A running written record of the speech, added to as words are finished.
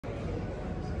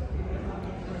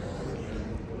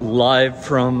Live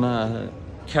from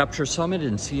Capture Summit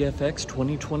in CFX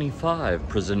 2025,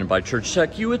 presented by Church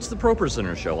Tech U. It's the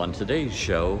ProPresenter show. On today's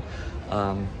show,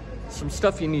 some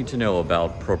stuff you need to know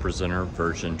about ProPresenter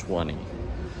version 20.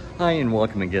 Hi, and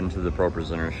welcome again to the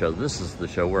ProPresenter show. This is the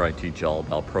show where I teach you all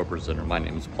about ProPresenter. My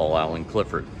name is Paul Allen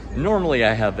Clifford. Normally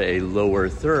I have a lower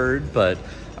third, but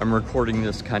I'm recording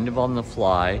this kind of on the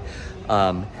fly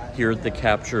here at the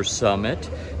Capture Summit,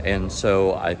 and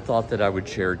so I thought that I would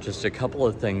share just a couple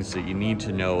of things that you need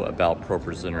to know about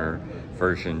ProPresenter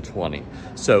version 20.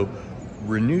 So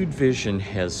Renewed Vision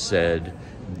has said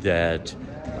that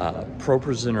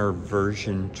ProPresenter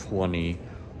version 20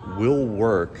 will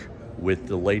work with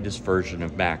the latest version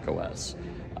of macOS.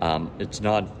 It's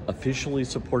not officially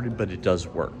supported, but it does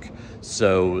work.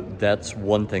 So that's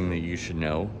one thing that you should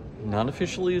know. Not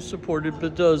officially supported,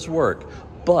 but does work.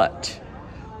 But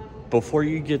before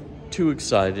you get too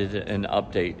excited and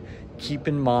update, keep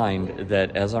in mind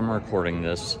that as I'm recording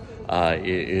this, it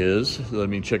is, let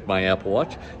me check my Apple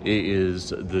Watch, it is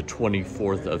the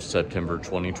 24th of September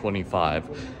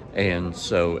 2025. And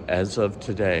so as of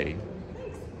today,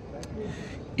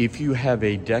 if you have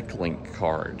a decklink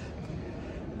card,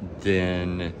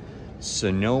 then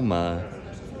Sonoma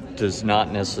does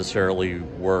not necessarily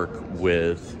work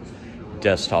with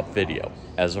desktop video.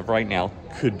 As of right now,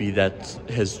 could be that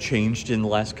has changed in the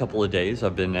last couple of days.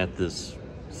 I've been at this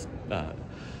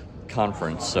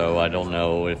conference, so I don't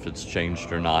know if it's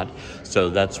changed or not.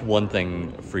 So that's one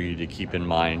thing for you to keep in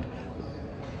mind.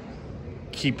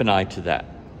 Keep an eye to that.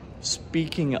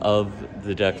 Speaking of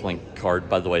the decklink card,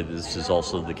 by the way, this is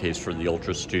also the case for the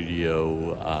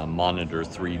Ultrastudio Monitor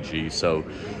 3G. So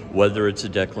whether it's a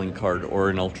decklink card or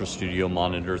an Ultrastudio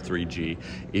Monitor 3G,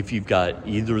 if you've got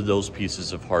either of those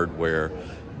pieces of hardware,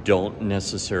 don't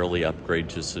necessarily upgrade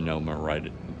to Sonoma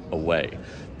right away.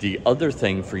 The other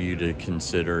thing for you to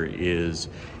consider is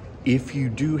if you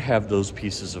do have those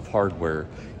pieces of hardware,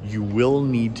 you will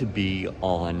need to be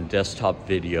on desktop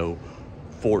video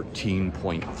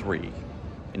 14.3.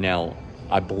 Now,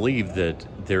 I believe that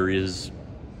there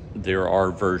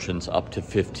are versions up to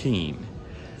 15,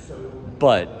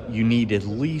 but you need at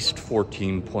least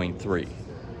 14.3.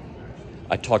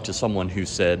 I talked to someone who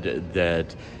said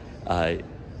that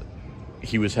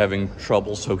he was having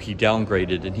trouble, so he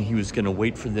downgraded and he was going to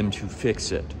wait for them to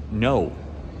fix it. No.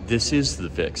 This is the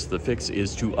fix. The fix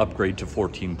is to upgrade to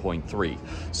 14.3.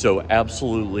 So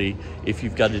absolutely, if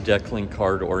you've got a decklink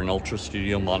card or an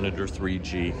Ultrastudio Monitor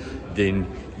 3G, then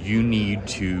you need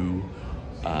to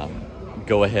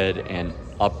go ahead and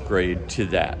upgrade to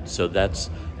that. So that's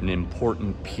an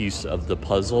important piece of the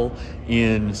puzzle.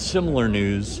 In similar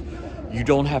news, you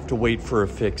don't have to wait for a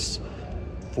fix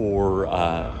for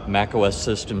macOS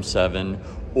System 7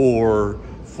 or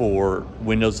for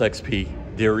Windows XP.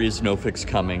 There is no fix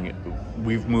coming.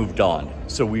 We've moved on.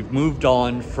 So we've moved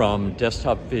on from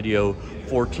desktop video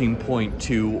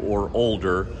 14.2 or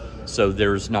older. So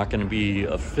there's not going to be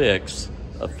a fix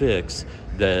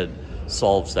that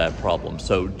solves that problem.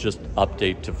 So just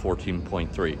update to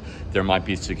 14.3. There might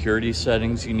be security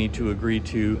settings you need to agree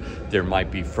to. There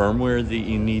might be firmware that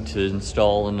you need to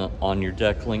install on your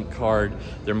decklink card.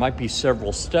 There might be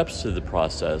several steps to the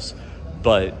process,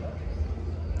 but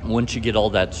once you get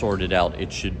all that sorted out,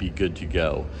 it should be good to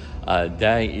go.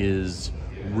 That is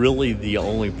really the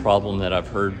only problem that I've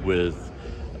heard with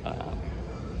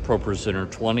ProPresenter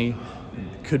 20.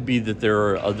 Could be that there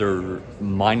are other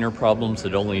minor problems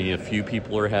that only a few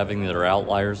people are having that are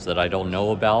outliers that I don't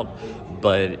know about.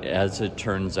 But as it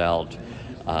turns out,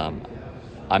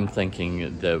 I'm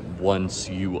thinking that once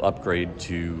you upgrade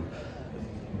to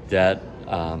that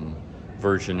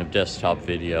version of desktop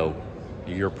video,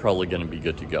 you're probably going to be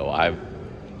good to go. I've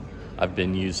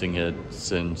been using it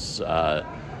since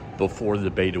before the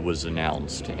beta was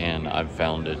announced, and I've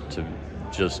found it to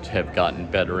just have gotten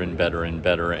better and better and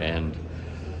better, and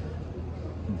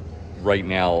right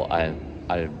now I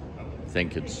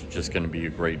think it's just going to be a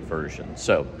great version.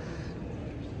 So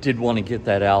did want to get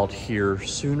that out here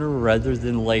sooner rather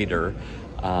than later,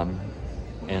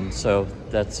 and so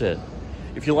that's it.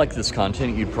 If you like this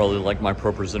content, you'd probably like my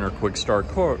ProPresenter Quick Start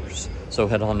course. So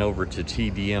head on over to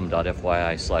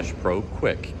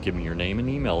tdm.fyi/pro-quick. Give me your name and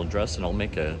email address, and I'll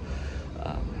make a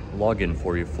login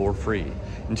for you for free.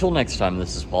 Until next time,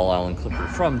 this is Paul Allen Clifford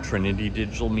from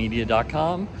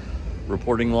TrinityDigitalMedia.com,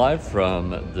 reporting live from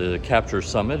the Capture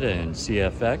Summit in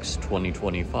CFX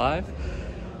 2025.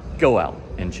 Go out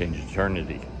and change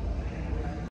eternity.